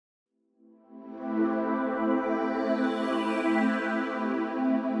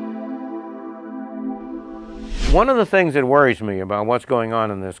One of the things that worries me about what's going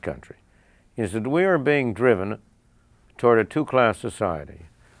on in this country is that we are being driven toward a two-class society,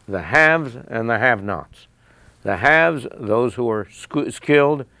 the haves and the have-nots. The haves, those who are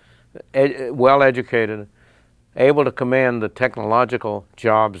skilled, well-educated, able to command the technological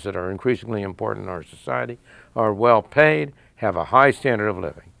jobs that are increasingly important in our society, are well-paid, have a high standard of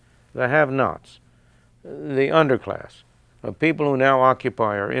living. The have-nots, the underclass, of people who now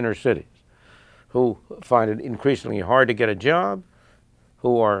occupy our inner cities, who find it increasingly hard to get a job,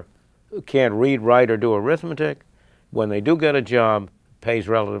 who can't read, write, or do arithmetic. When they do get a job, it pays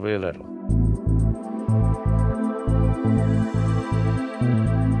relatively little.